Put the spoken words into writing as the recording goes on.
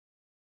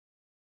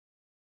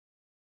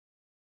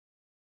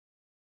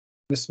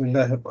بسم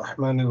الله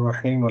الرحمن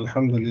الرحيم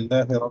والحمد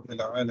لله رب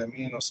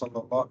العالمين وصلى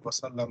الله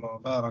وسلم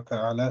وبارك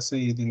على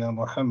سيدنا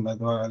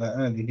محمد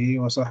وعلى آله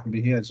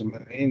وصحبه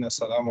أجمعين.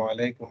 السلام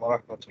عليكم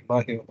ورحمة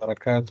الله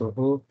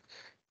وبركاته.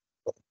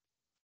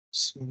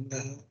 بسم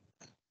الله.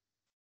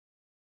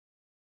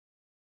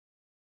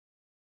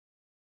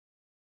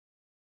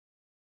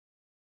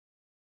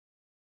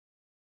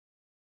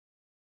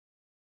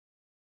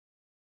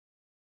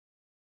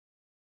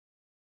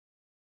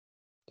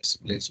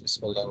 Please,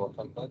 Bismillah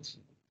Muhammad.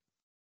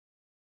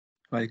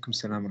 Walaikum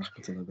salam wa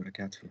rahmatullahi wa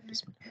barakatuh.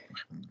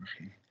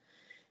 Bismillahirrahmanirrahim.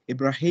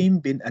 Ibrahim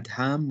bin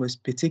Adham was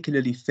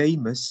particularly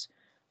famous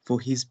for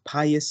his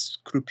pious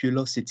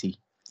scrupulosity.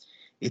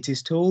 It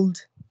is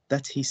told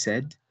that he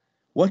said,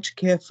 "Watch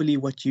carefully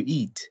what you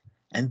eat,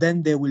 and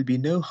then there will be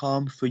no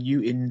harm for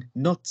you in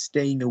not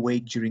staying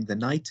awake during the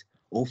night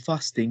or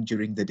fasting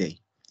during the day."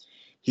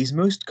 His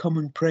most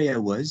common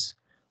prayer was,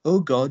 "O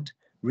God,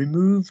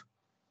 remove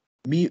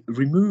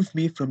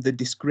me from the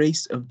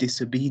disgrace of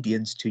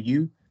disobedience to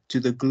you to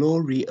the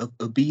glory of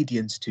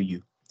obedience to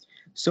you."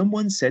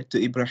 Someone said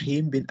to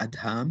Ibrahim bin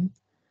Adham,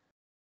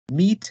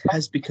 "Meat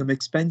has become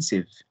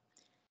expensive."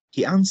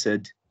 He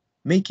answered,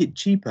 "Make it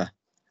cheaper,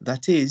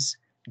 that is,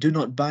 do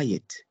not buy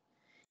it."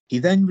 He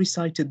then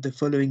recited the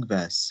following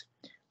verse,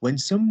 "When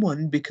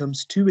someone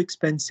becomes too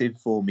expensive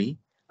for me,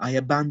 I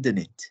abandon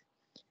it.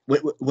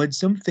 When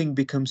something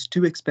becomes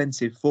too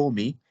expensive for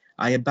me,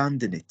 I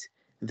abandon it.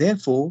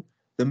 Therefore,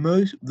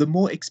 the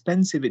more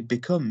expensive it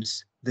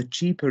becomes, the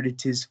cheaper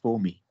it is for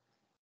me."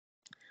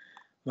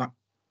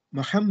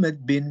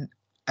 Muhammad bin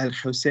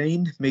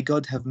al-Hussein, may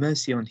God have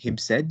mercy on him,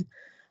 said,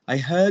 "I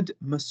heard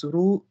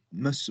Mansur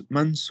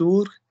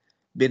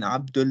bin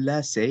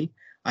Abdullah say,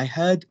 I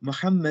heard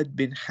Muhammad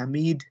bin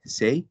Hamid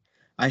say,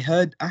 I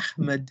heard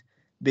Ahmad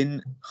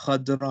bin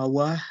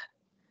Khidrawah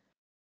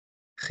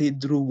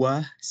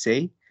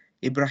say,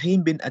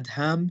 Ibrahim bin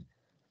Adham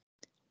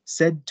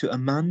said to a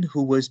man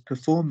who was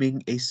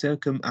performing a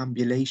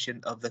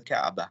circumambulation of the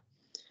Kaaba,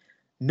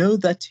 know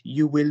that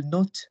you will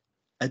not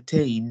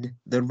attain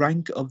the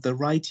rank of the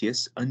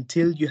righteous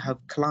until you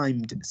have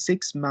climbed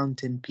 6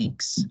 mountain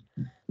peaks.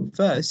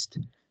 First,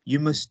 you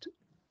must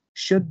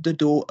shut the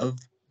door of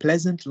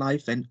pleasant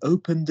life and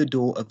open the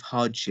door of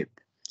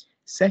hardship.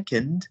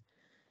 Second,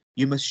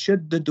 you must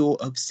shut the door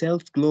of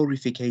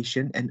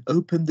self-glorification and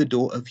open the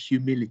door of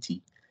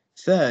humility.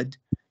 Third,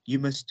 you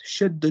must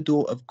shut the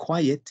door of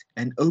quiet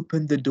and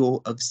open the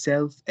door of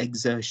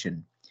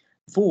self-exertion.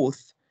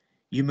 Fourth,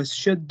 you must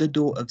shut the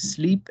door of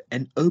sleep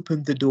and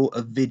open the door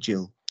of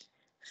vigil.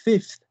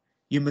 Fifth,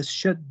 you must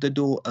shut the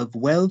door of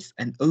wealth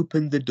and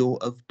open the door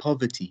of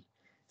poverty.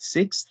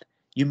 Sixth,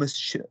 you must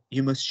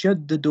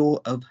shut the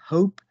door of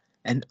hope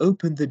and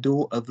open the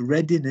door of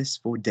readiness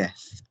for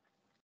death.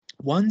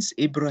 Once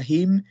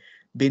Ibrahim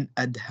bin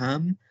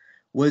Adham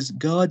was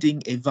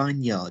guarding a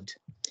vineyard.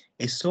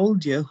 A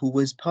soldier who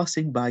was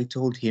passing by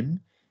told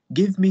him,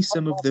 "Give me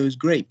some of those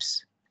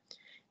grapes."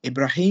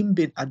 Ibrahim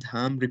bin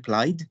Adham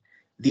replied,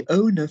 "The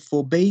owner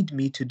forbade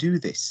me to do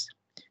this."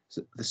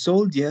 So the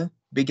soldier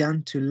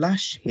began to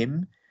lash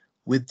him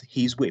with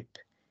his whip.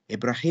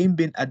 Ibrahim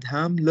bin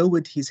Adham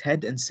lowered his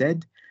head and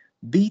said,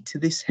 "Beat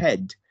this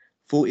head,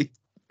 for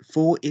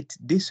it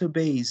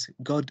disobeys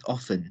God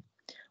often."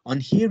 On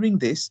hearing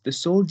this, the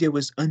soldier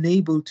was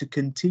unable to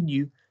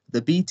continue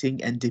the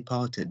beating and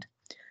departed.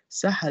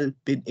 Sahal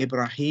bin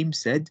Ibrahim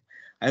said,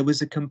 "I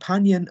was a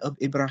companion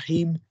of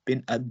Ibrahim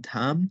bin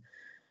Adham.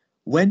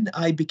 When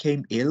I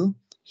became ill,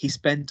 he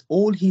spent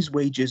all his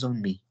wages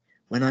on me.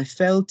 When I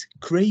felt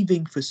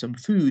craving for some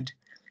food,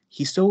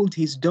 he sold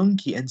his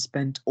donkey and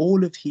spent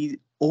all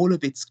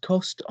of its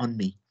cost on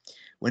me.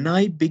 When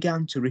I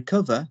began to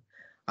recover,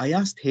 I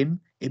asked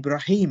him,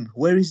 'Ibrahim,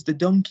 where is the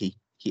donkey?'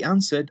 He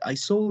answered, 'I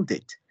sold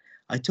it.'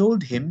 I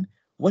told him,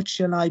 'What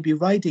shall I be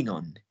riding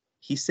on?'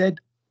 He said,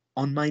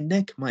 'On my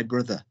neck, my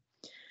brother.'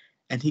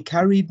 And he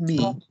carried me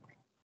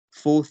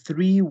for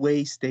 3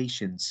 way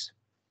stations."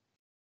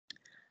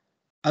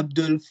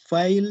 Abdul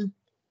Fail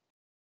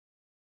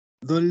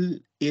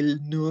Dhul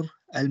il-Nur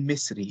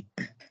al-Misri.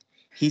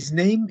 His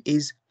name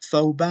is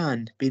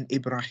Thawban bin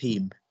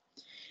Ibrahim.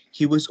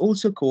 He was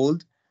also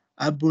called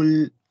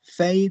Abul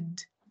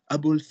Faid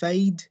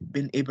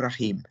bin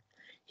Ibrahim.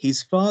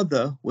 His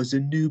father was a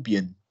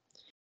Nubian.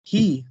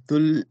 He,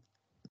 Dhul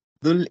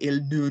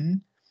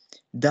il-Nun,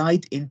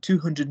 died in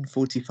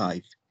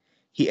 245.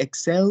 He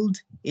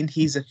excelled in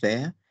his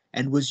affair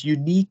and was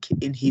unique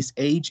in his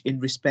age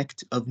in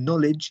respect of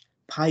knowledge,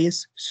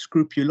 pious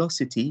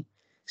scrupulosity,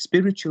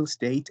 spiritual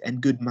state,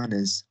 and good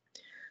manners.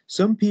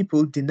 Some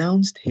people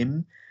denounced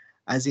him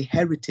as a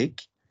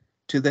heretic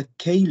to the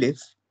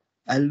Caliph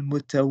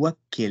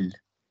al-Mutawakkil,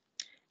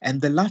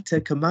 and the latter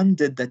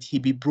commanded that he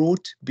be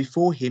brought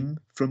before him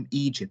from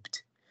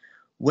Egypt.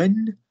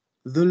 When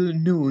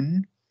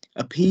Dhul-Nun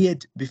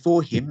appeared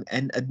before him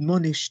and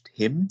admonished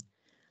him,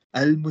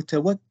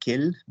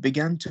 al-Mutawakkil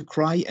began to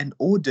cry and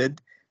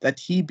ordered that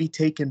he be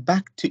taken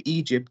back to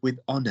Egypt with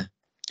honor.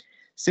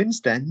 Since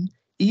then,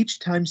 each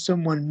time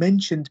someone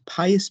mentioned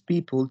pious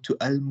people to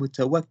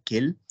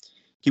al-Mutawakkil,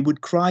 He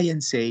would cry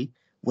and say,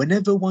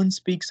 whenever one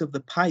speaks of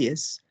the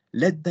pious,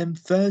 let them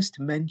first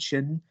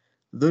mention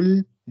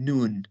Dhul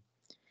Nun.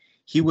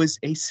 He was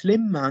a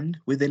slim man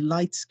with a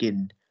light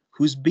skin,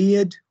 whose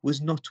beard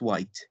was not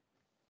white.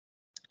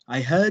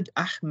 I heard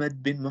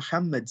Ahmad bin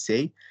Muhammad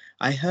say,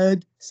 I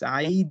heard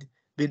Sa'id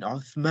bin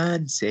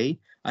Uthman say,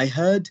 I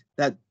heard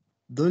that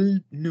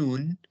Dhul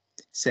Nun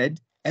said,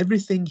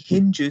 everything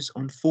hinges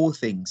on four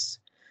things: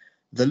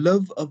 the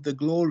love of the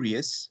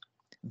glorious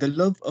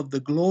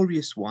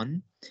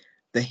one,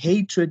 the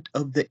hatred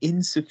of the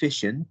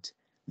insufficient,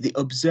 the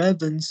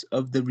observance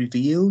of the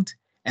revealed,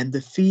 and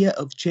the fear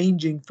of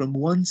changing from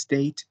one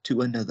state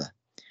to another.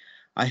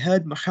 I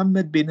heard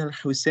Muhammad bin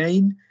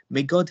al-Hussein,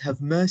 may God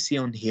have mercy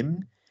on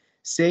him,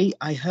 say,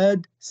 I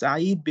heard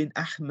Sa'id bin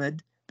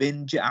Ahmad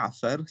bin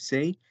Ja'far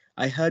say,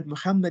 I heard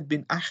Muhammad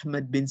bin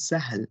Ahmad bin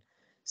Sahal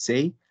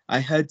say,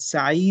 I heard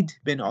Sa'id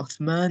bin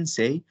Uthman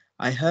say,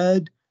 I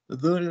heard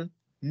Dhul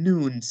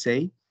Nun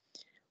say,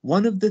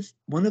 one of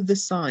the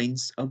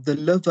signs of the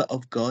lover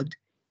of God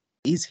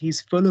is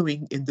his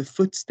following in the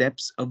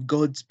footsteps of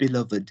God's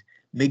beloved.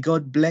 May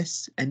God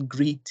bless and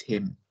greet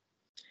him.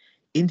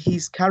 In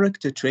his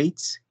character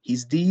traits,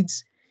 his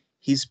deeds,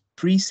 his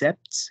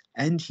precepts,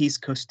 and his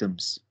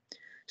customs.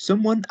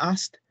 Someone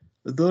asked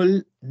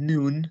Dhul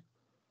Nun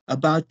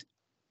about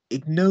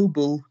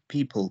ignoble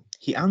people.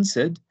 He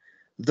answered,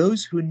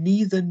 those who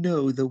neither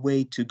know the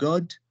way to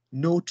God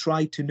nor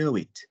try to know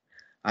it.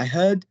 I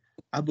heard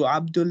Abu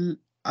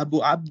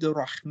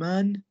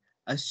Abdurrahman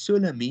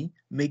as-Sulami,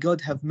 may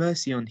God have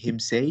mercy on him,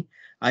 say,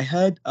 I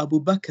heard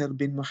Abu Bakr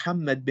bin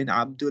Muhammad bin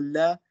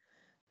Abdullah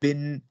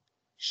bin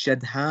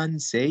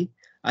Shadhan say,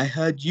 I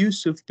heard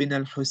Yusuf bin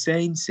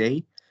al-Hussein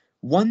say,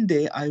 one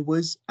day I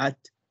was at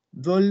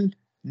Dhul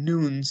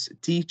Nun's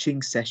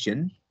teaching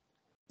session.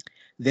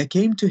 There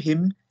came to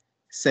him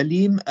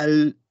Salim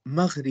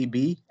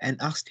al-Maghribi and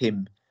asked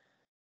him,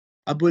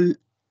 Abul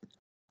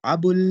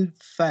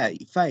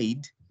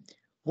Faid,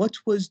 what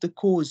was the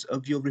cause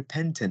of your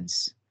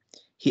repentance?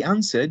 He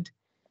answered,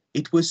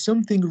 it was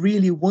something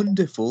really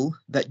wonderful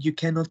that you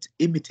cannot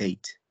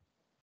imitate.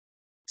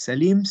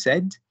 Salim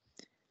said,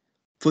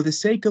 for the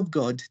sake of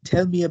God,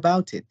 tell me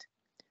about it.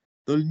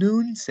 Dhul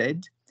Nun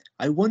said,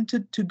 I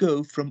wanted to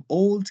go from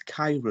old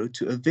Cairo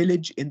to a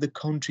village in the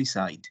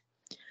countryside.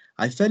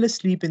 I fell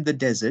asleep in the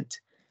desert,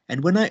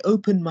 and when I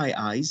opened my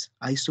eyes,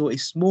 I saw a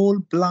small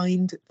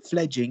blind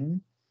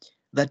fledgling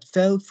that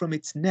fell from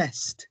its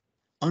nest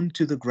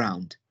onto the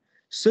ground.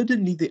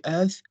 Suddenly the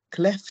earth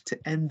cleft,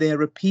 and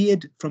there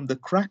appeared from the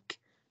crack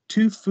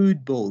 2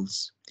 food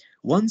bowls,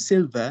 one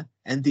silver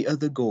and the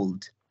other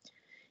gold.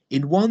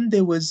 In one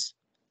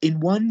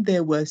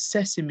there were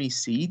sesame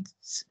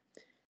seeds,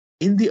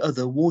 in the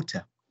other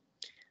water.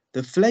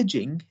 The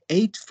fledgling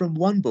ate from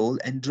one bowl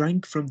and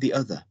drank from the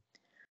other.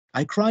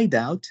 I cried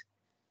out,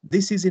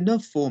 this is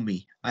enough for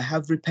me, I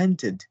have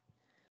repented.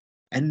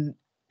 And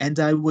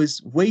I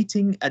was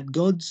waiting at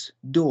God's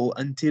door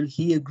until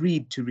he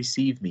agreed to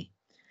receive me.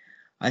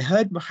 I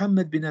heard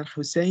Muhammad bin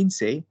al-Hussein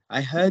say,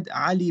 I heard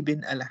Ali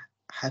bin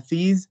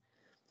al-Hafiz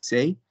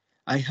say,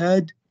 I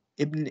heard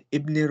Ibn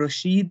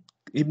Rashid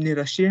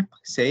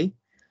say,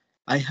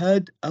 I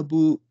heard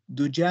Abu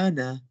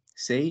Dujana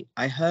say,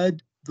 I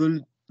heard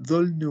Dhul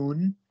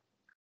Nun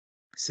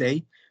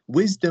say,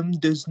 wisdom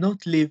does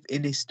not live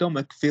in a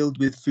stomach filled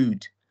with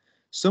food.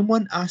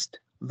 Someone asked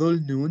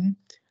Dhul Nun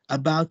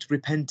about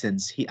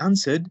repentance. He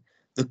answered,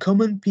 the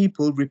common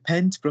people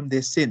repent from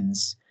their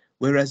sins,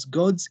 whereas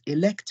God's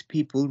elect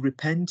people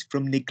repent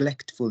from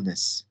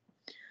neglectfulness.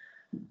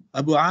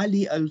 Abu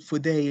Ali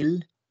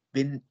al-Fudail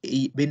bin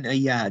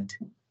Ayyad.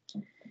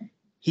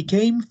 He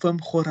came from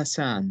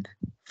Khorasan,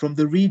 from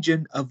the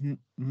region of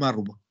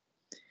Marw.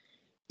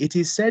 It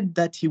is said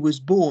that he was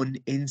born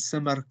in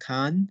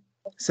Samarkand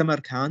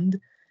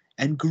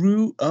and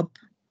grew up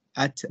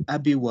at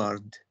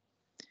Abiward.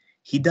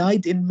 He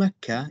died in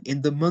Mecca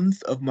in the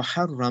month of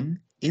Muharram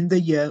in the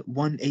year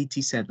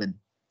 187.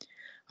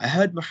 I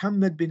heard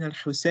Muhammad bin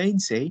al-Hussein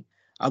say,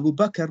 Abu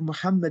Bakr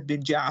Muhammad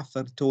bin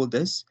Ja'far told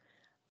us,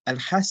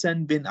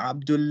 Al-Hasan bin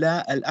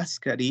Abdullah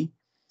al-Askari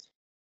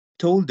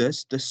told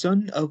us, the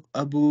son of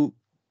Abu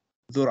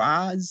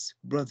Dhur'a's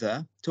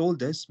brother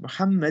told us,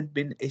 Muhammad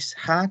bin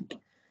Ishaq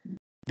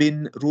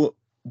bin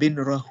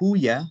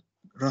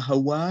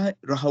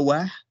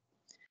Rahawah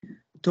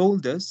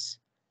told us,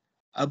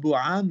 Abu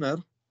Amr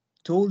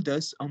told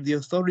us on the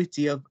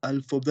authority of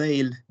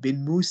Al-Fudail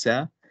bin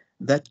Musa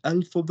that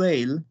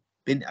Al-Fudail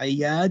bin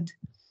Ayyad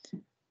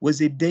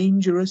was a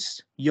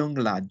dangerous young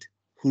lad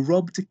who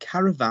robbed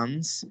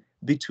caravans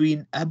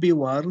between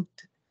Abiward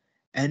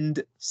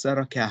and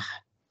Sarakah.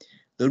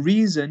 The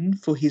reason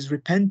for his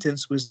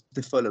repentance was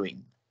the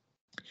following.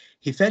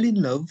 He fell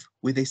in love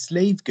with a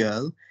slave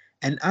girl,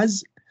 and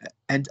as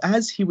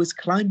he was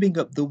climbing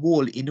up the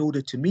wall in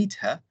order to meet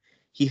her,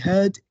 he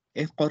heard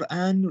a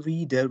Quran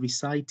reader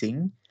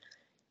reciting,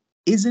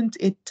 isn't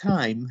it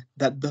time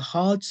that the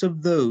hearts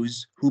of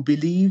those who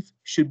believe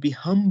should be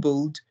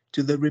humbled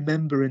to the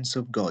remembrance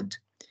of God?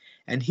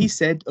 And he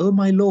said, O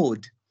my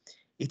Lord,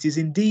 it is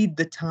indeed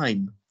the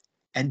time.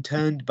 and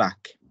turned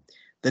back.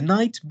 The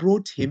night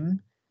brought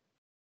him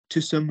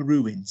to some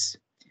ruins.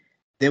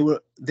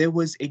 There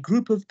was a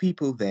group of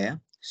people there.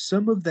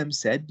 Some of them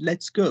said,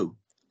 "Let's go."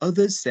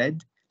 Others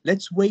said,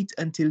 "Let's wait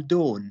until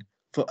dawn,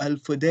 for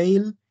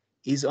Al-Fudail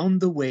is on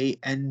the way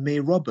and may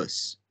rob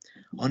us."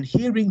 On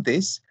hearing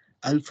this,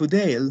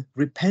 Al-Fudail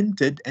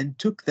repented and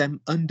took them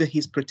under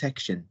his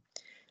protection.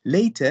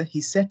 Later,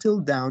 he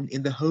settled down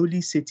in the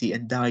holy city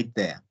and died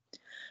there.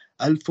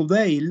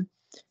 Al-Fudail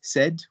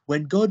said,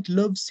 "When God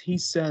loves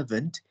his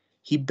servant,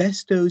 he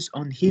bestows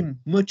on him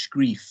much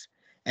grief,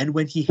 and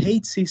when he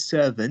hates his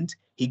servant,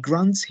 he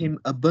grants him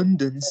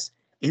abundance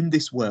in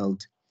this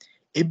world."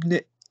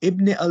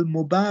 Ibn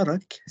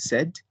al-Mubarak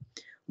said,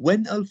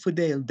 "When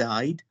Al-Fudail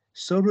died,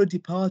 sorrow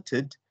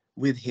departed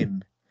with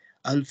him."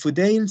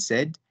 Al-Fudail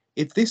said,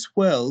 "If this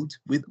world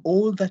with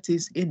all that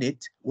is in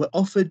it were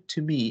offered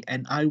to me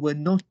and I were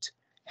not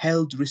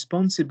held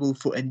responsible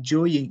for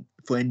enjoying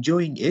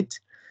it,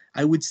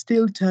 I would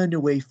still turn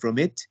away from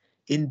it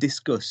in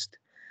disgust,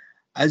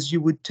 as you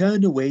would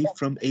turn away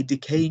from a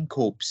decaying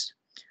corpse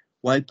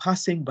while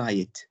passing by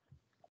it,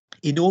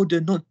 in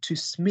order not to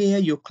smear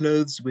your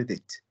clothes with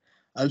it."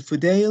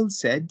 Al-Fudail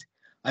said,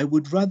 "I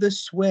would rather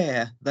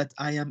swear that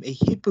I am a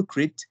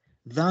hypocrite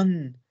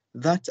than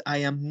that I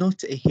am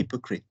not a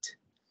hypocrite."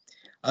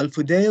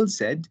 Al-Fudail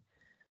said,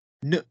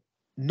 "No,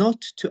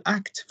 not to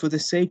act for the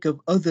sake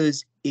of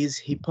others is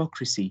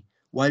hypocrisy,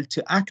 while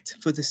to act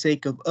for the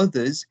sake of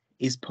others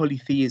is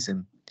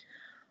polytheism."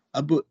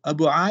 Abu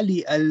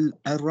Ali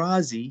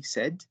al-Razi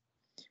said,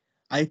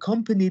 "I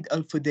accompanied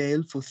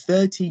Al-Fudail for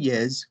 30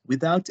 years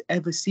without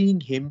ever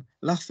seeing him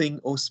laughing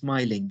or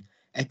smiling,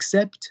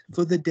 except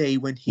for the day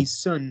when his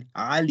son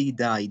Ali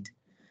died.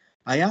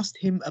 I asked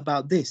him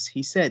about this.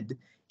 He said,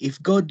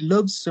 'If God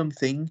loves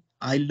something,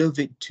 I love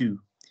it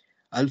too.'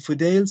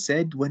 Al-Fudail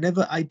said,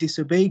 'Whenever I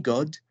disobey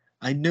God,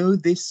 I know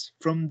this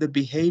from the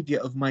behavior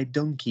of my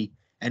donkey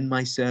and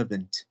my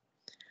servant.'"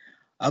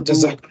 Abu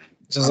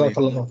جزاك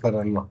الله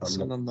خيرا محمد.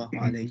 sallallahu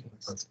alayhi wa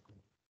sallam.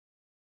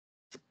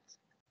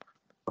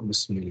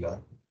 بسم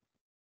الله.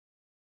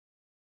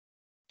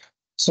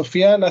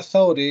 Sufyan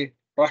al-Thawri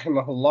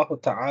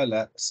rahimahullah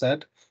ta'ala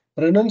said,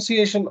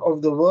 "Renunciation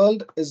of the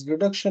world is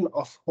reduction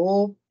of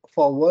hope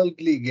for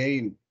worldly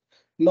gain,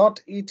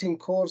 not eating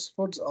coarse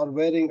foods or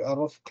wearing a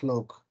rough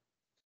cloak."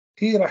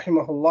 He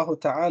rahimahullah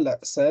ta'ala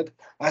said,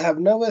 "I have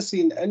never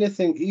seen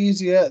anything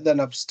easier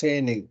than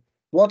abstaining.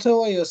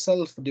 Whatever your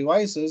self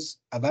devises,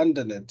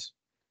 abandon it."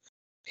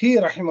 He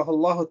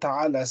rahimahullah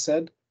ta'ala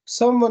said,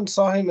 someone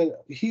saw him in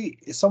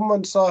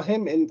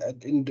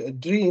a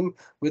dream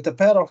with a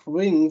pair of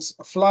wings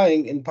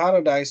flying in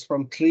paradise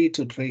from tree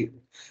to tree.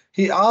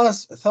 He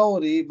asked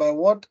Thawri, "By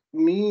what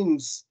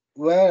means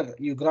were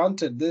you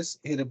granted this?"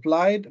 He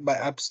replied, "By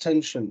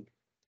abstention."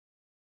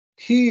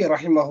 He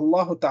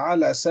rahimahullah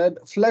ta'ala said,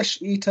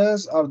 "Flesh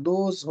eaters are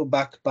those who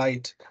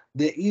backbite.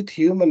 They eat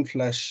human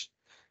flesh."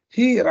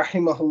 He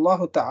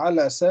rahimahullah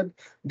ta'ala said,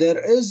 "There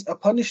is a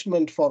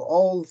punishment for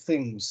all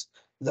things.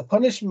 The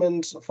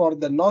punishment for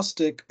the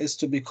Gnostic is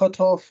to be cut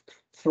off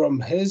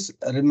from his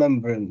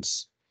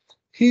remembrance."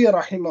 He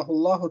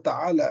rahimahullah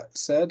ta'ala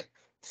said,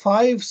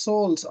 5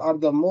 souls are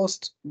the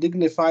most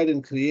dignified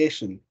in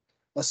creation: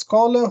 a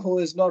scholar who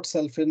is not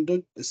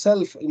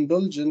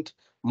self-indulgent,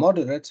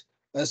 moderate;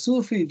 a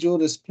Sufi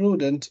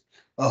jurisprudent;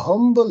 a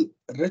humble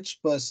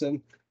rich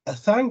person; a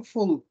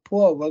thankful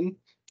poor one;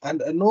 and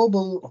a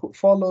noble who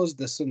follows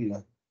the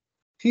Sunnah.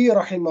 He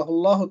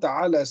rahimahullah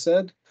ta'ala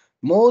said,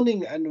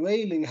 "Mourning and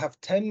wailing have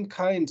 10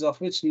 kinds, of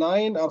which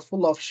 9 are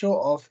full of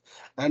show-off,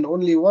 and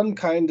only 1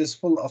 kind is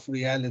full of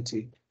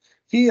reality."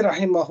 He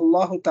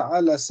rahimahullah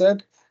ta'ala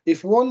said,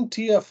 "If one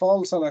tear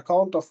falls on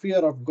account of fear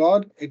of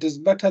God, it is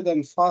better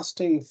than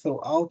fasting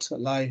throughout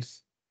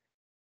life."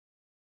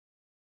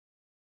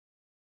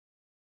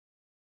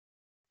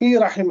 He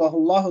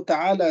rahimahullah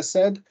ta'ala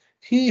said,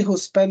 "He who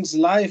spends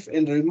life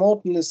in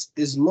remoteness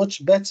is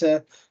much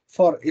better,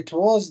 for it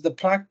was the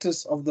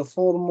practice of the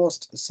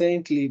foremost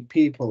saintly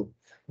people.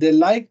 They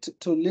liked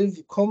to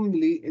live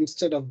comely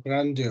instead of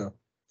grandeur."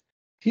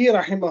 He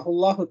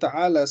rahimahullah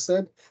ta'ala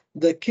said,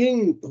 "The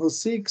king who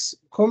seeks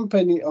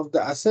company of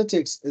the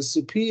ascetics is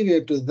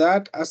superior to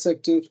that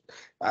ascetic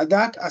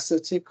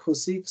who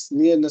seeks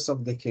nearness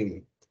of the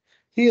king."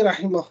 He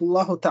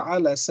rahimahullah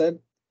ta'ala said,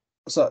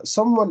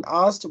 someone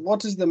asked,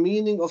 "What is the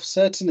meaning of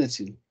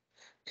certainty?"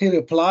 He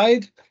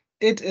replied,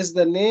 "It is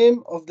the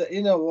name of the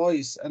inner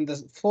voice, and the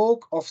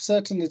folk of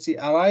certainty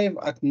arrive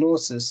at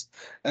gnosis.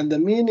 And the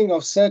meaning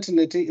of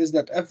certainty is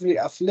that every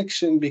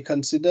affliction be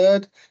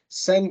considered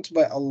sent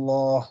by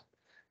Allah."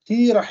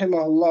 He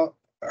rahimahullah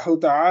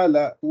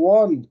ta'ala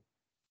warned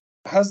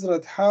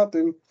Hazrat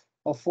Hatim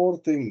of 4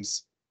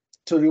 things: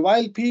 to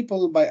revile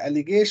people by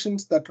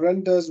allegations that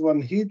renders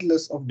one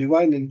heedless of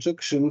divine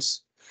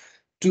injunctions;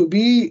 to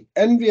be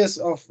envious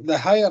of the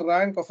higher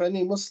rank of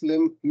any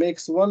Muslim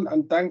makes one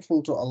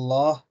unthankful to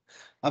Allah;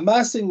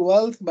 amassing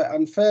wealth by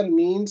unfair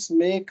means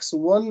makes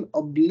one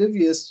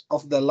oblivious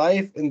of the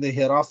life in the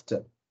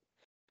hereafter;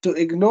 To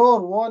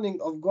ignore warning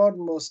of God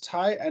Most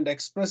High and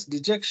express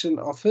dejection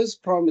of His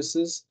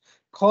promises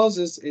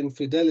causes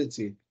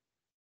infidelity.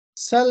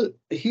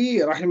 He,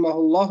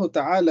 rahimahullah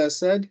ta'ala,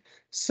 said,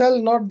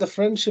 sell not the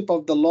friendship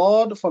of the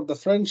Lord for the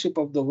friendship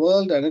of the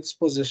world and its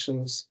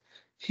possessions.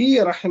 He,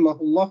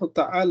 rahimahullah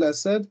ta'ala,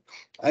 said,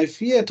 I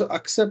fear to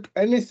accept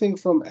anything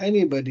from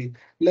anybody,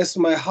 lest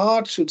my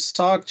heart should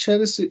start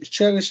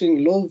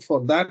cherishing love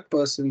for that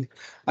person.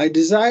 I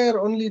desire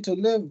only to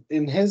live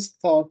in his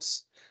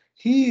thoughts.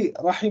 He,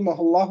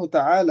 rahimahullah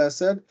ta'ala,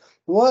 said,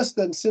 worse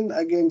than sin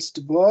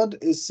against God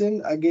is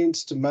sin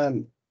against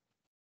man.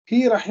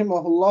 He,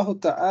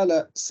 rahimahullah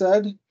ta'ala,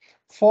 said,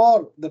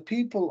 for the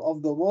people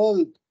of the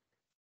world,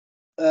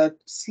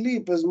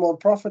 sleep is more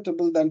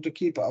profitable than to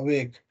keep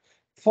awake.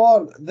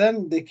 For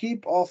then they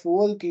keep off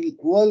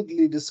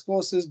worldly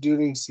discourses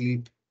during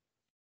sleep.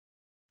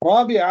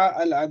 Rabi'a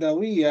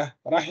al-Adawiyah,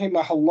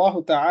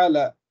 rahimahullah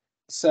ta'ala,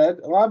 said,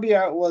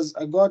 Rabi'a was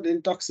a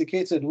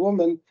God-intoxicated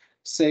woman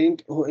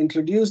saint who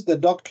introduced the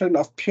doctrine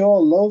of pure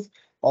love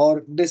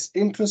or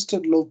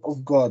disinterested love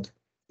of God.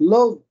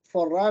 Love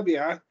for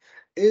Rabi'a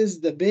is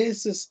the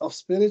basis of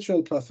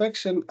spiritual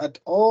perfection at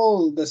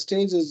all the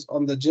stages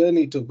on the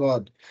journey to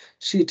God.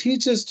 She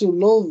teaches to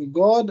love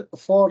God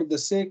for the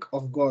sake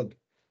of God.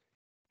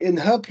 In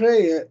her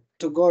prayer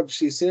to God,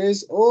 she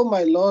says, O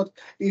my Lord,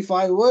 if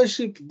I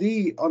worship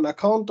thee on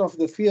account of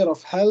the fear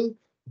of hell,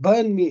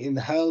 burn me in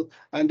hell.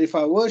 And if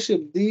I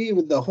worship thee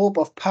with the hope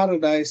of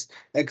paradise,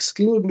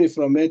 exclude me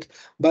from it.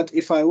 But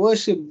if I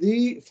worship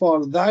thee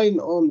for thine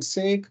own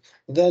sake,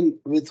 then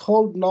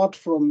withhold not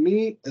from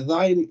me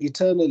thine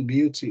eternal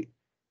beauty.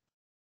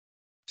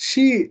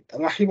 She,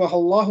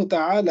 rahimahullah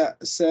ta'ala,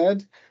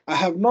 said, I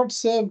have not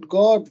served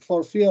God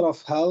for fear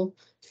of hell,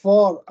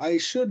 for I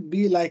should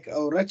be like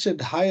a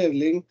wretched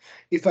hireling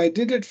if I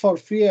did it for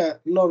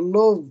fear nor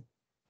love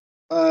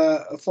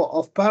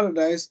of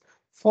paradise,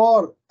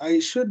 for I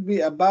should be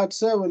a bad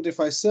servant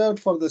if I served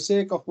for the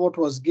sake of what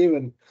was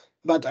given.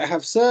 But I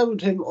have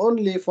served him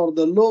only for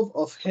the love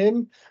of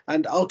him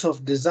and out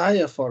of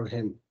desire for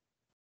him.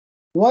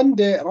 One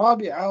day,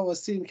 Rabi'a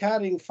was seen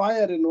carrying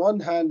fire in one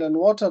hand and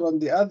water on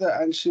the other,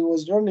 and she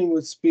was running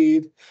with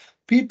speed.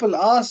 People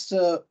asked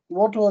her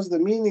what was the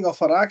meaning of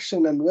her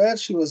action and where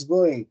she was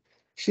going.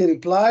 She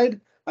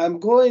replied, I am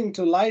going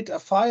to light a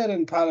fire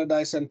in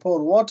paradise and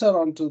pour water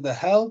onto the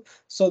hell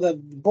so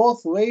that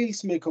both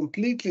veils may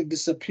completely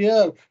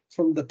disappear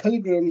from the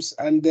pilgrims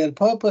and their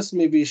purpose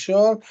may be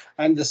sure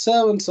and the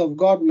servants of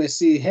God may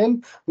see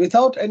him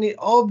without any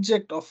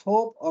object of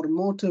hope or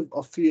motive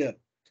of fear.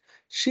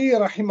 She,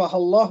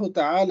 rahimahullah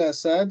ta'ala,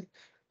 said,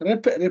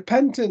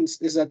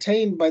 repentance is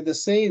attained by the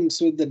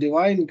saints with the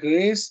divine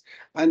grace,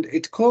 and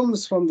it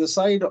comes from the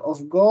side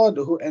of God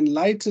who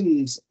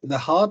enlightens the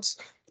hearts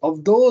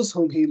of those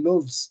whom He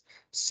loves.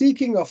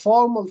 Seeking a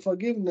formal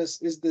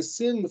forgiveness is the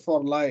sin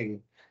for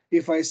lying.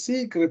 If I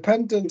seek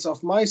repentance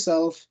of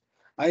myself,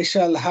 I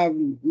shall have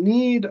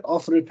need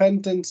of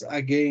repentance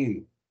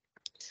again.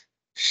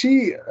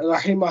 She,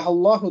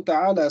 rahimahullah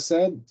ta'ala,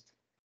 said,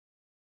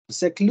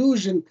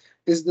 seclusion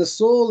is the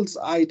soul's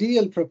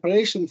ideal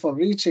preparation for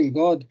reaching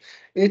God.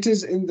 It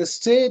is in the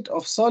state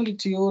of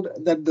solitude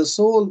that the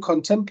soul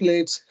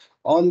contemplates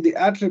on the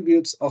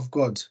attributes of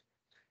God.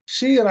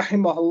 She,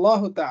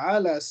 rahimahullah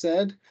ta'ala,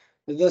 said,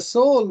 the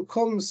soul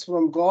comes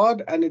from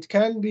God and it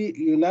can be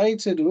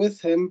united with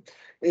Him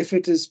if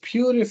it is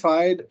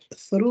purified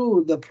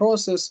through the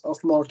process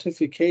of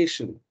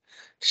mortification.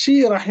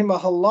 She,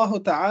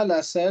 rahimahullah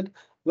ta'ala, said,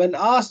 when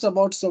asked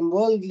about some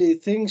worldly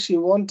thing she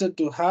wanted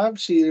to have,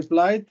 she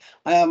replied,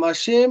 I am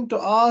ashamed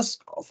to ask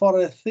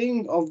for a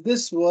thing of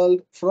this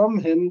world from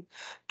him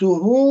to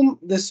whom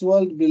this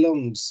world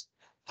belongs.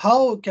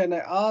 How can I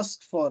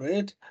ask for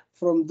it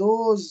from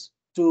those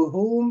to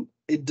whom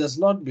it does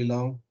not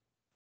belong?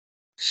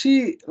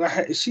 She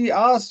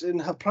asked in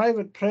her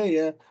private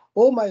prayer,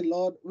 O my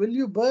Lord, will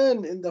you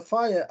burn in the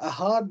fire a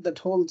heart that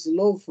holds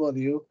love for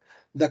you?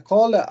 The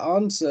caller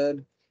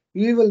answered,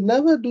 we will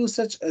never do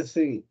such a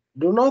thing.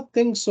 Do not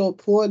think so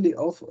poorly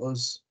of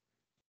us.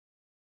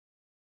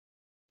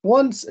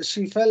 Once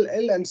she fell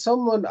ill and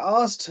someone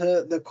asked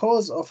her the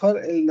cause of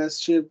her illness.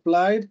 She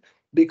replied,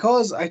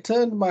 because I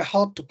turned my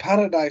heart to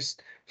paradise,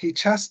 he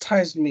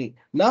chastised me.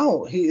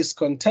 Now he is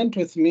content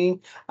with me.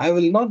 I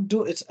will not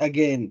do it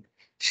again.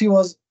 She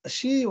was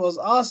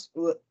asked,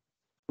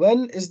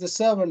 when is the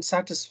servant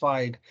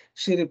satisfied?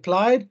 She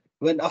replied,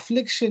 when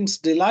afflictions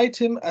delight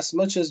him as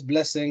much as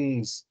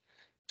blessings.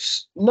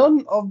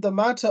 None of the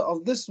matter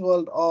of this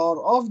world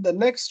or of the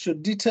next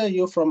should deter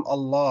you from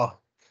Allah.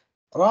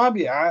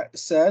 Rabi'a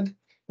said,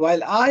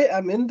 while I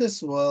am in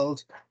this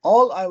world,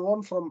 all I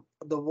want from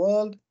the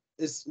world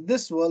is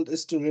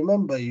to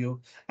remember you,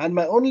 and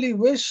my only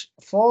wish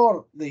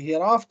for the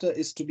hereafter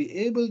is to be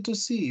able to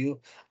see you.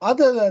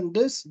 Other than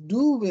this,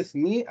 do with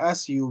me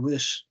as you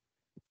wish.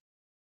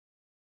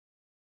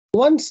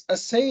 Once a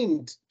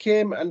saint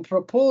came and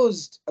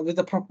proposed with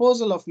a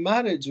proposal of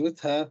marriage with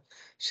her.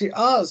 She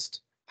asked,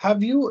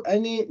 have you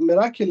any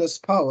miraculous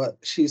power?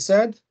 She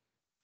said,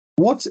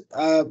 What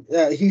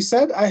he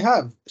said, I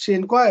have. She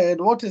inquired,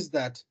 what is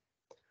that?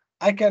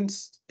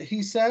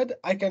 He said,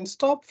 I can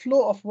stop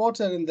flow of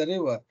water in the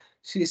river.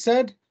 She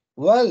said,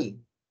 well,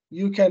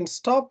 you can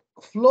stop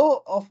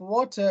flow of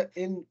water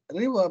in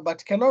river,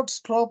 but cannot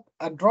stop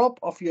a drop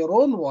of your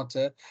own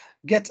water.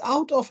 Get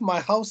out of my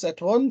house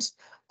at once,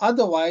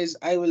 otherwise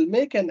I will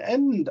make an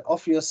end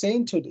of your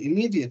sainthood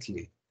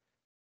immediately.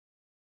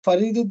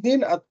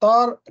 Fariduddin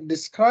Attar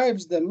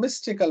describes the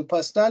mystical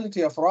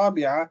personality of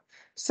Rabi'a,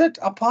 set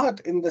apart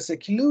in the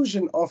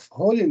seclusion of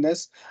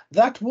holiness.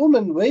 That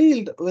woman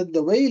veiled with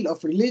the veil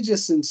of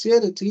religious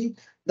sincerity,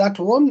 that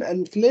one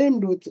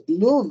inflamed with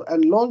love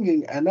and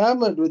longing,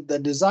 enamored with the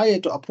desire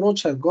to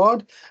approach her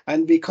God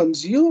and be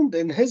consumed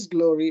in His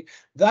glory,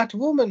 that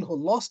woman who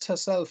lost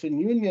herself in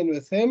union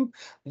with Him,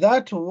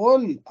 that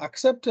one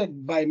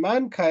accepted by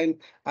mankind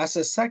as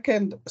a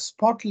second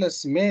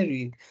spotless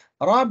Mary.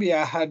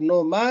 Rabia had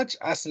no match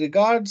as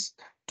regards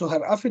to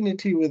her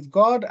affinity with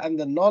God and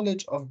the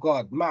knowledge of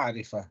God,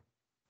 ma'rifah.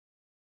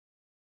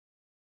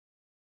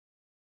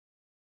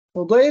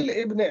 Fudail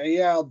ibn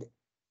Iyad,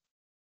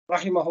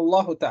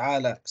 rahimahullah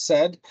ta'ala,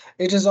 said,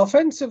 it is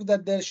offensive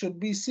that there should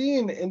be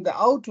seen in the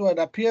outward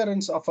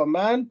appearance of a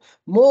man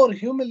more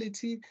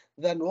humility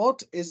than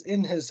what is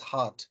in his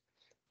heart.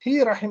 He,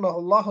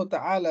 rahimahullah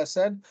ta'ala,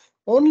 said,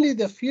 only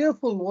the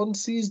fearful one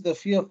sees the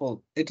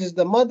fearful. It is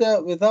the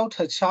mother without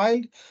her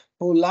child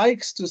who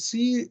likes to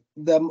see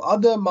the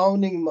other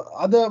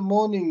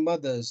mourning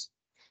mothers.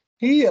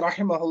 He,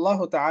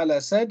 rahimahullah ta'ala,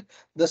 said,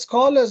 the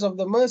scholars of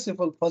the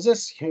merciful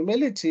possess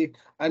humility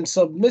and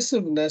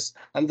submissiveness,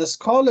 and the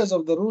scholars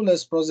of the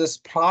rulers possess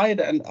pride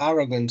and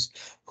arrogance.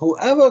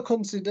 Whoever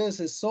considers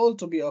his soul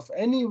to be of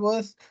any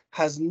worth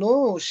has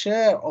no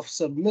share of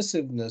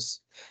submissiveness.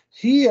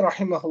 He,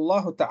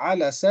 rahimahullah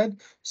ta'ala,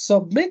 said,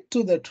 submit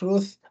to the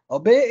truth,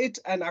 obey it,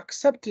 and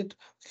accept it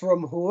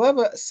from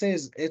whoever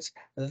says it.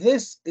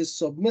 This is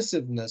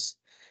submissiveness.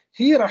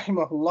 He,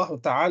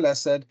 rahimahullah ta'ala,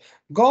 said,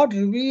 God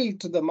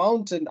revealed to the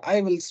mountain, I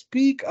will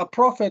speak a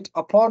prophet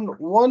upon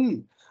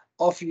one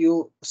of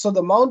you. So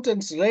the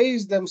mountains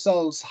raised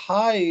themselves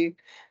high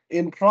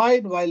in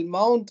pride, while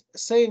Mount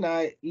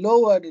Sinai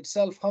lowered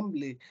itself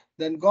humbly.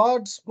 Then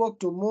God spoke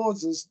to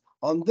Moses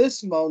on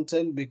this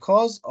mountain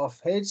because of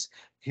his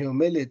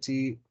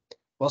humility.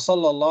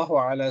 وصلى الله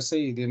على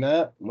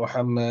سيدنا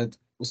محمد.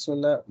 بسم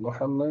الله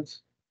محمد.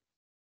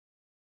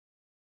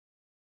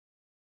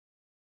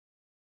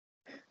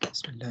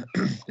 Bismillah.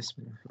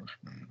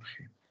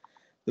 Bismillahirrahmanirrahim.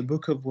 The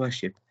Book of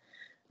Worship.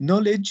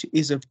 Knowledge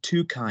is of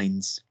two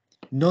kinds: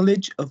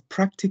 knowledge of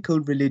practical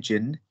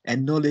religion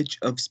and knowledge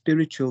of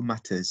spiritual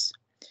matters.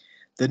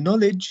 The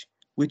knowledge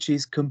which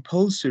is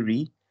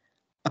compulsory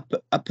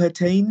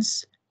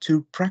appertains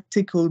to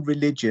practical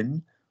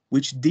religion,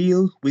 which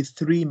deal with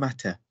three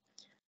matter: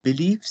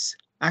 beliefs,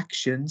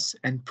 actions,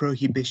 and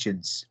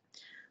prohibitions.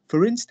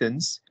 For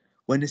instance,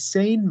 when a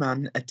sane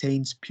man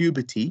attains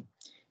puberty,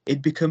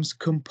 it becomes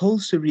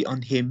compulsory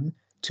on him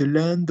to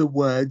learn the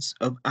words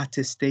of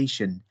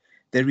attestation.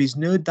 There is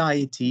no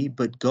deity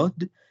but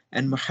God,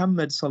 and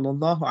Muhammad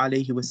sallallahu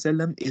alaihi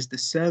wasallam is the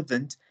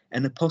servant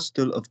and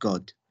apostle of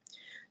God.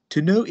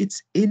 To know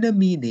its inner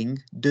meaning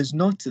does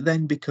not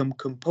then become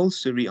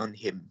compulsory on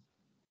him.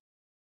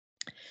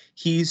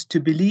 He is to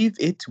believe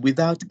it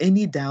without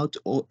any doubt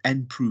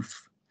and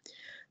proof.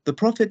 The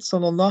Prophet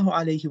sallallahu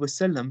alaihi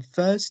wasallam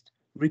first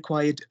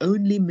required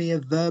only mere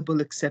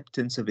verbal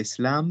acceptance of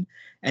Islam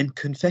and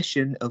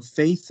confession of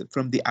faith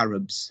from the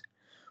Arabs.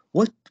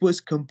 What was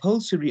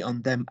compulsory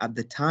on them at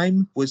the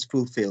time was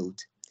fulfilled.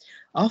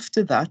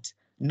 After that,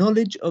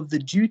 knowledge of the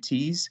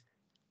duties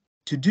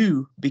to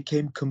do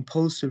became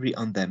compulsory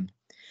on them.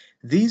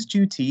 These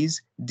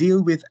duties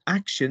deal with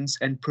actions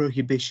and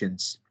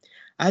prohibitions.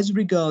 As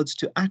regards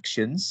to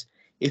actions,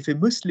 if a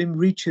Muslim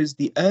reaches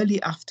the early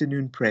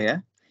afternoon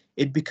prayer,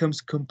 it becomes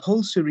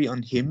compulsory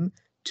on him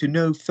to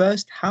know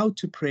first how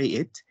to pray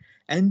it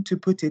and to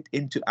put it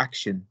into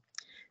action.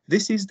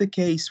 This is the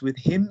case with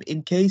him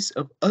in case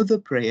of other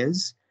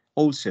prayers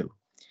also.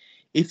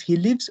 If he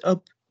lives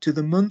up to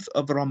the month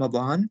of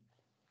Ramadan,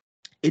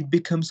 it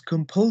becomes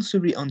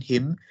compulsory on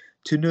him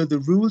to know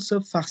the rules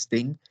of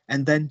fasting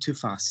and then to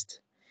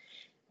fast.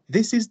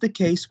 This is the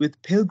case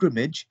with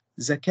pilgrimage,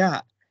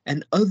 zakat,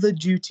 and other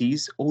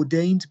duties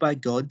ordained by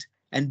God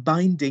and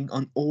binding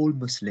on all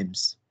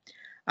Muslims.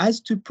 As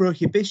to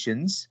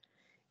prohibitions,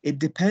 it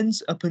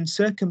depends upon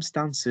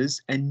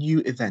circumstances and new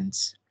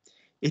events.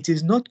 It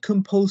is not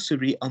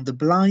compulsory on the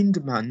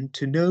blind man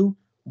to know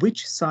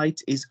which sight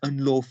is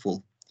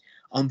unlawful,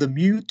 on the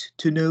mute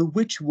to know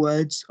which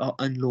words are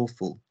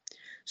unlawful.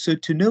 So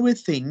to know a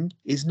thing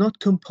is not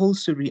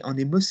compulsory on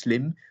a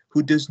Muslim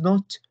who does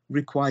not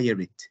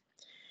require it.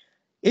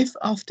 If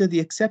after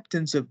the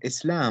acceptance of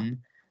Islam,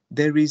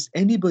 there is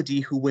anybody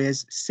who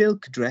wears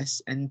silk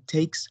dress and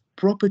takes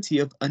property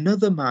of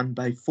another man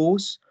by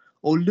force,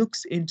 or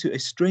looks into a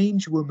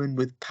strange woman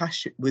with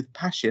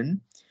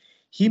passion,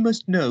 he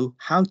must know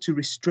how to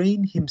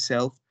restrain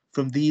himself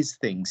from these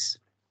things.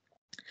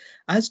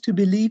 As to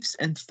beliefs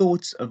and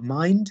thoughts of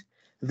mind,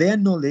 Their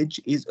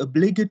knowledge is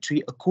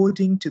obligatory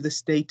according to the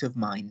state of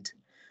mind.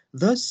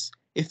 Thus,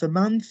 if a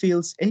man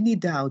feels any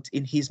doubt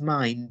in his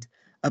mind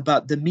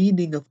about the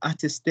meaning of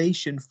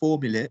attestation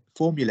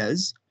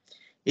formulas,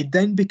 it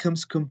then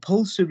becomes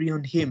compulsory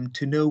on him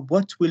to know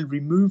what will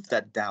remove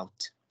that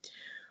doubt.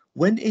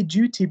 When a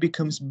duty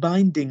becomes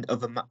binding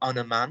on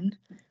a man,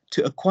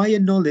 to acquire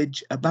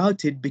knowledge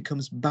about it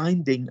becomes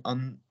binding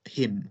on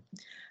him.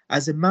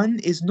 As a man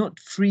is not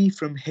free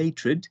from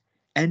hatred,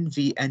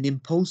 envy, and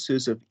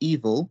impulses of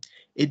evil,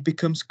 it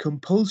becomes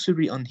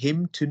compulsory on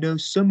him to know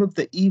some of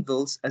the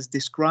evils as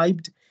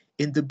described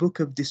in the book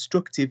of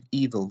destructive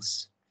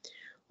evils.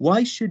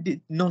 Why should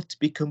it not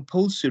be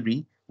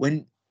compulsory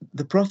when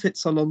the Prophet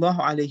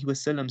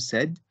ﷺ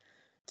said,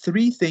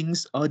 "Three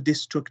things are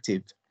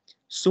destructive: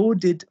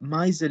 sordid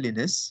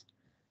miserliness,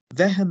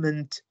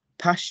 vehement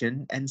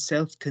passion, and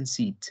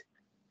self-conceit.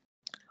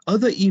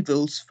 Other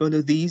evils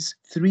follow these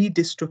three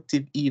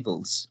destructive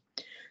evils.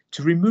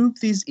 To remove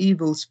these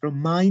evils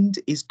from mind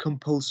is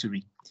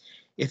compulsory.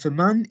 If a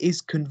man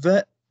is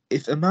converted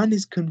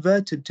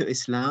to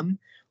Islam,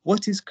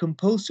 what is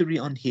compulsory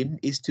on him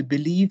is to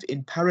believe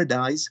in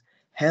paradise,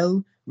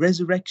 hell,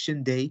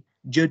 resurrection day,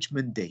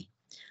 judgment day."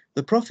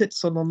 The Prophet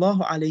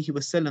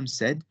ﷺ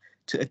said,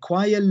 "To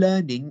acquire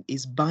learning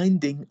is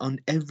binding on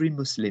every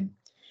Muslim.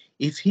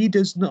 He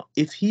did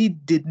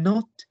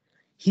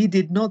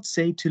not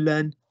say to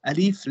learn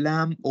alif,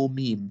 lam, or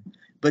mim,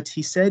 but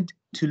he said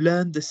to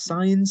learn the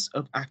science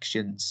of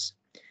actions.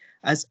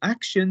 As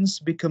actions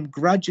become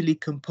gradually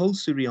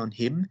compulsory on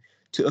him,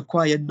 to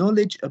acquire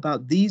knowledge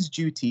about these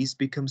duties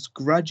becomes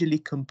gradually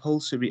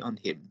compulsory on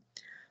him.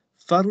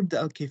 Fard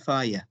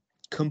al-Kifaya,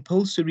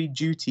 compulsory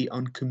duty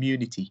on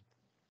community.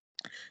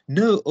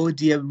 Know, O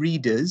dear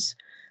readers,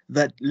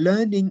 that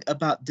learning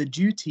about the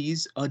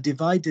duties are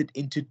divided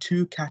into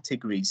two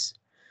categories: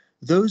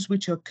 those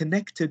which are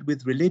connected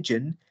with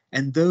religion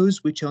and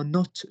those which are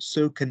not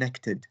so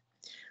connected.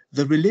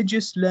 The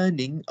religious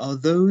learning are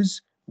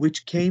those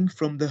which came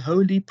from the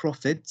holy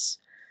prophets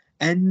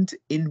and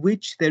in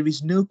which there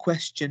is no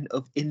question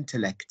of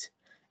intellect,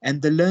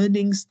 and the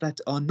learnings that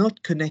are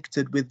not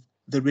connected with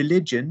the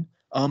religion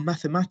are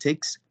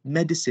mathematics,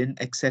 medicine,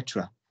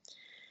 etc.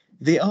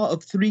 They are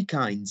of three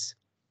kinds: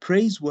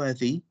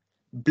 praiseworthy,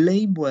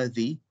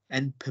 blameworthy,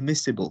 and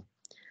permissible.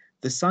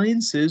 The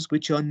sciences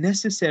which are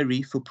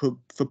necessary for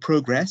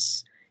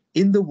progress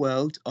in the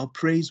world are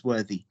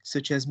praiseworthy,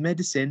 such as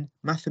medicine,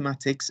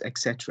 mathematics,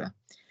 etc.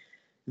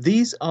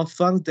 These are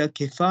fard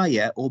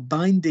al-kifaya, or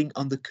binding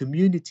on the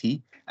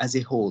community as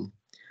a whole.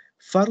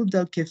 Fard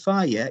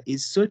al-kifaya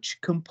is such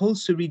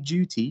compulsory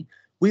duty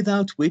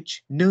without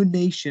which no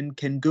nation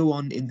can go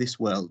on in this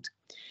world.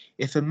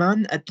 If a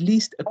man at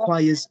least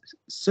acquires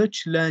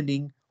such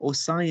learning or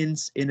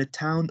science in a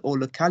town or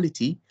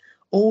locality,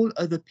 all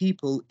other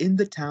people in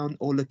the town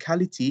or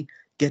locality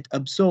get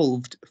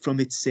absolved from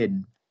its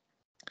sin.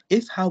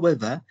 If,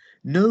 however,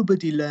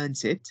 nobody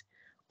learns it,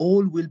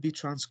 all will be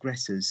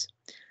transgressors.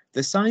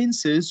 The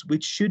sciences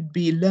which should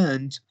be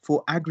learned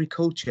for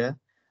agriculture,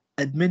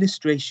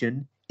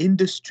 administration,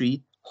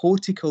 industry,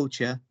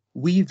 horticulture,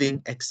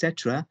 weaving,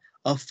 etc.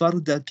 are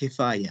fard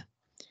al-kifaya.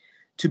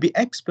 To be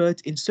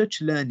expert in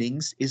such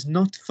learnings is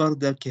not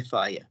fard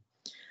al-kifaya.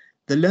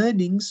 The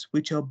learnings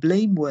which are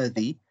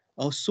blameworthy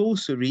are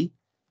sorcery,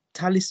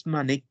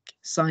 talismanic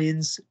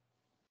science,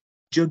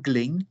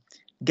 juggling,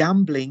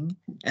 gambling,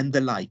 and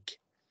the like.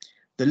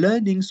 The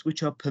learnings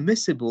which are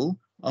permissible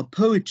are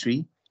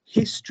poetry,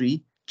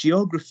 history,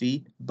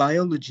 geography,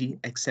 biology,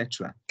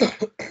 etc.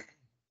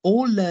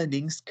 All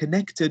learnings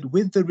connected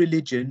with the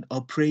religion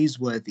are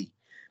praiseworthy,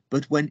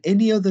 but when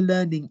any other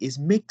learning is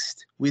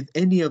mixed with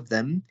any of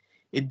them,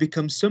 it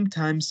becomes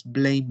sometimes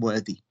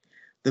blameworthy.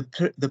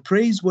 The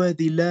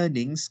praiseworthy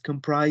learnings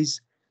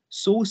comprise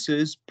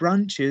sources,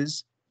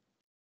 branches,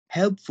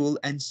 helpful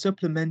and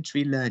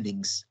supplementary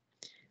learnings.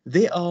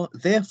 They are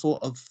therefore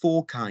of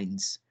four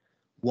kinds.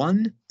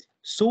 1.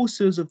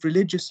 Sources of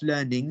religious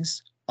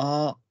learnings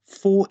are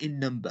four in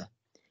number.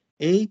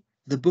 A.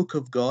 The Book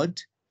of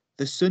God,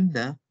 the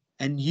Sunnah,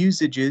 and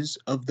usages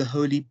of the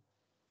Holy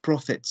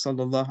Prophet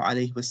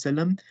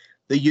ﷺ,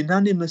 the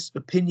unanimous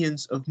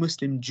opinions of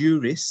Muslim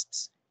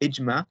jurists,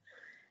 ijma,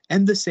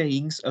 and the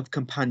sayings of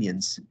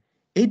companions.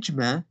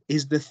 Ijma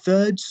is the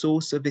third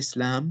source of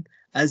Islam,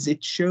 as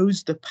it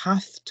shows the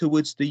path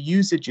towards the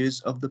usages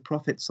of the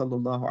Prophet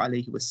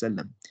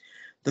ﷺ.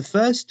 The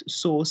first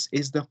source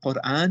is the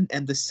Quran,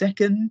 and the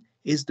second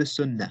is the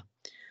Sunnah.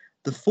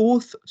 The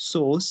fourth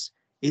source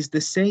is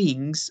the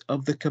sayings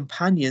of the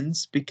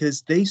companions,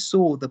 because they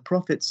saw the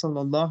Prophet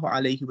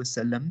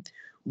ﷺ,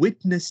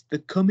 witnessed the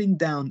coming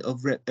down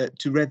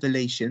to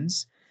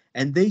revelations,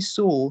 and they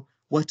saw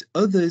what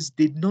others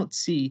did not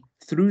see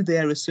through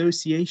their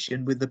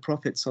association with the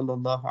Prophet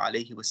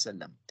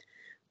ﷺ.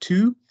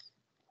 2.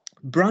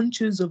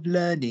 Branches of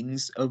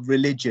learnings of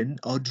religion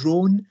are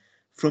drawn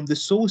from the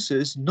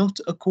sources not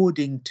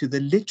according to the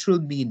literal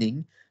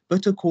meaning,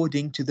 but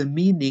according to the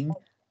meaning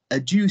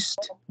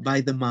adduced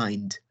by the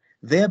mind.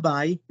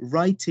 thereby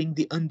writing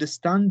the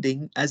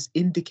understanding as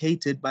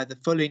indicated by the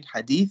following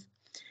hadith: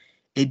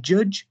 a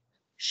judge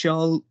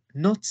shall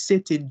not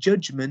sit in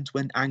judgment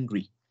when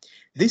angry.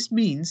 This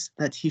means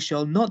that he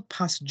shall not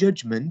pass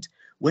judgment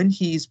when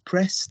he is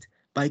pressed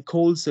by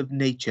calls of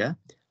nature,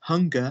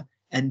 hunger,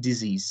 and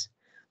disease.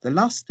 The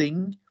last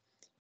thing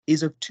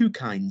is of two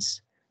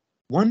kinds.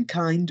 One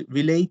kind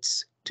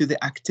relates to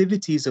the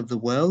activities of the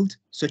world,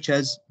 such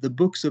as the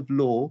books of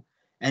law,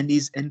 and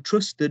is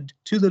entrusted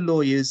to the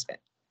lawyers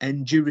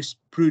and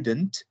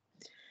jurisprudent,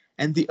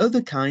 and the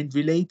other kind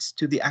relates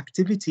to the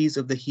activities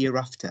of the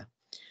hereafter.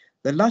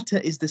 The latter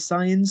is the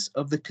science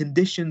of the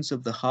conditions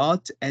of the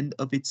heart and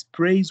of its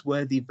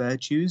praiseworthy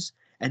virtues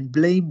and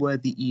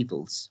blameworthy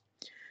evils.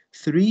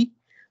 3.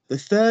 The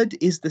third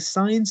is the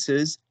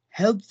sciences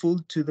helpful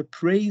to the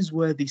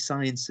praiseworthy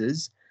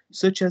sciences,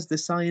 such as the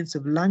science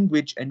of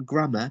language and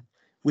grammar,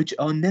 which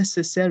are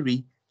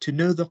necessary to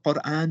know the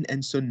Quran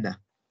and Sunnah.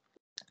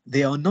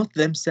 They are not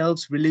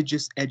themselves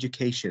religious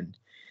education.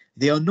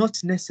 They are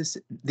not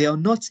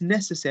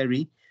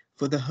necessary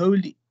for the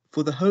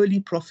Holy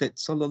Prophet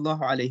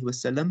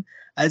ﷺ,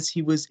 as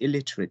he was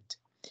illiterate.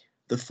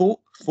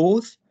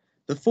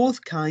 The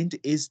fourth kind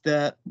is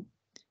the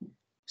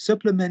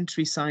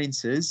supplementary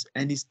sciences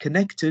and is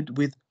connected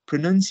with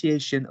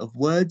pronunciation of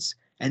words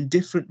and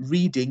different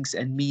readings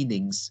and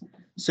meanings,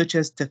 such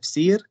as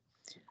tafsir,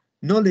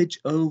 knowledge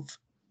of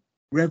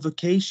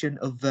revocation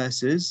of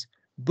verses,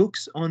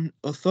 books on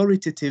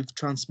authoritative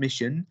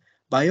transmission,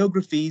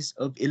 biographies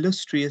of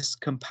illustrious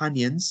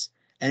companions,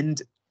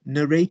 and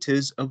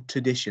narrators of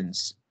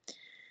traditions.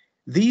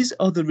 These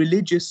are the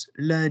religious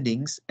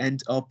learnings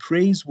and are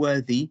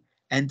praiseworthy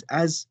and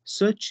as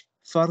such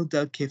fard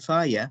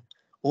al-kifaya,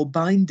 or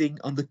binding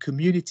on the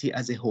community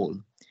as a whole.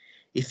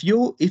 If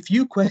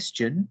you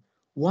question,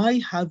 why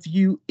have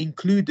you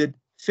included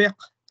fiqh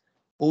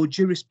or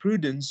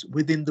jurisprudence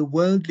within the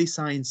worldly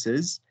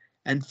sciences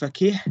and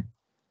faqih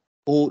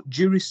or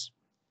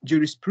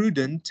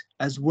jurisprudent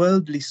as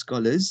worldly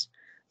scholars,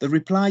 the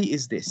reply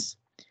is this: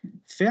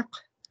 fiqh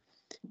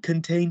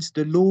contains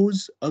the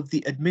laws of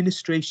the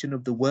administration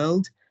of the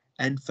world,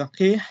 and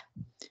faqih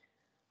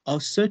are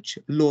such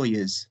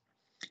lawyers.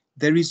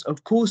 There is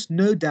of course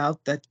no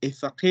doubt that a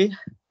faqih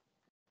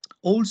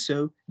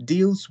also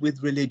deals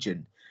with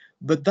religion,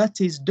 but that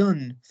is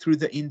done through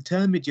the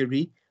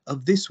intermediary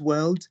of this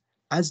world,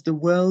 as the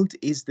world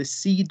is the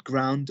seed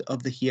ground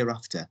of the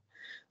hereafter.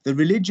 The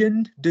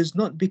religion does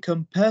not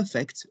become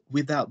perfect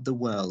without the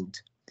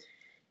world.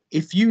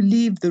 If you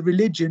leave the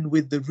religion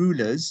with the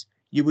rulers,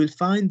 you will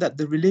find that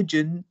the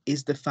religion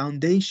is the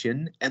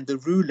foundation and the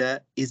ruler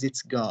is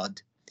its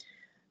guard.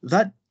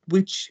 That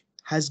which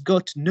has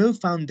got no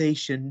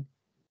foundation,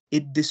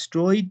 it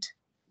destroyed.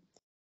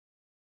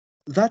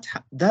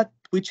 That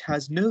which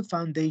has no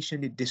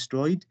foundation, it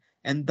destroyed,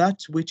 and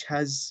that which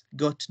has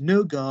got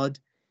no guard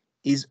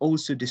is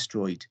also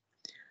destroyed.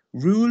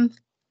 Rule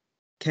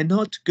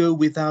cannot go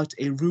without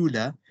a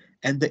ruler,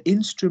 and the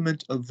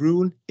instrument of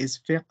rule is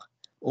fiqh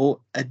or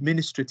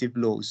administrative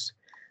laws.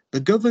 The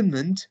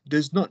government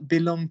does not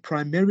belong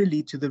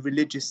primarily to the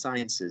religious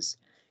sciences.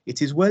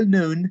 It is well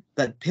known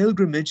that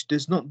pilgrimage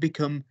does not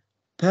become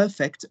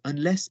perfect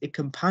unless a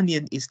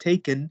companion is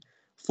taken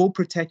for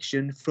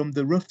protection from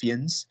the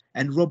ruffians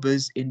and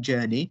robbers in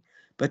journey,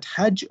 but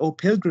Hajj or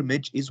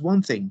pilgrimage is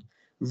one thing.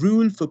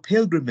 Rule for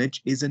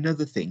pilgrimage is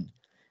another thing.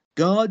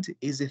 God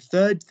is a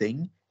third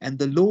thing, and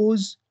the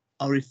laws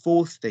are a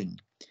fourth thing.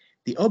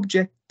 The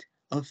object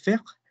of fiqh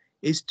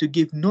is to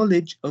give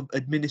knowledge of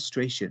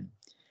administration.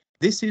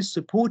 This is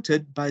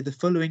supported by the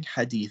following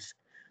hadith: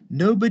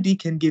 nobody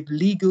can give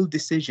legal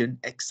decision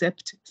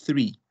except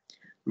three: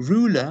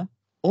 ruler,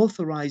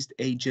 authorized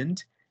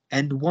agent,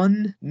 and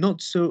one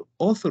not so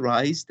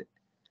authorized,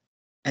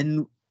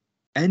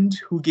 and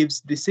who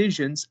gives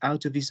decisions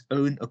out of his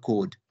own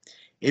accord.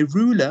 A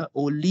ruler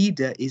or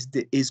leader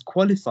is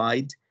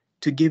qualified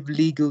to give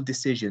legal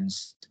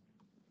decisions.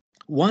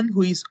 One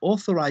who is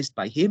authorized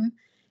by him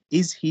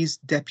is his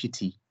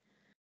deputy.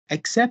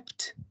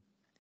 Except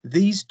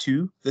these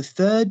two, the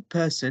third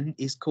person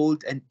is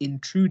called an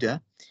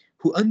intruder,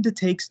 who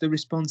undertakes the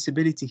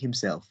responsibility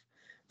himself.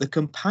 The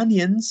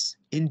companions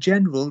in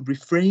general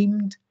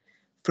refrained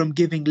from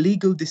giving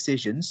legal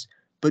decisions,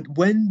 but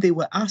when they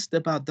were asked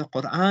about the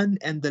Quran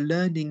and the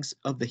learnings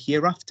of the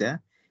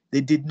hereafter,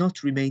 they did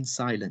not remain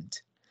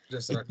silent.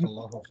 جزاك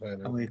الله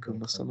خيرا.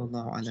 عليكم وصلى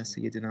الله على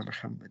سيدنا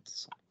محمد.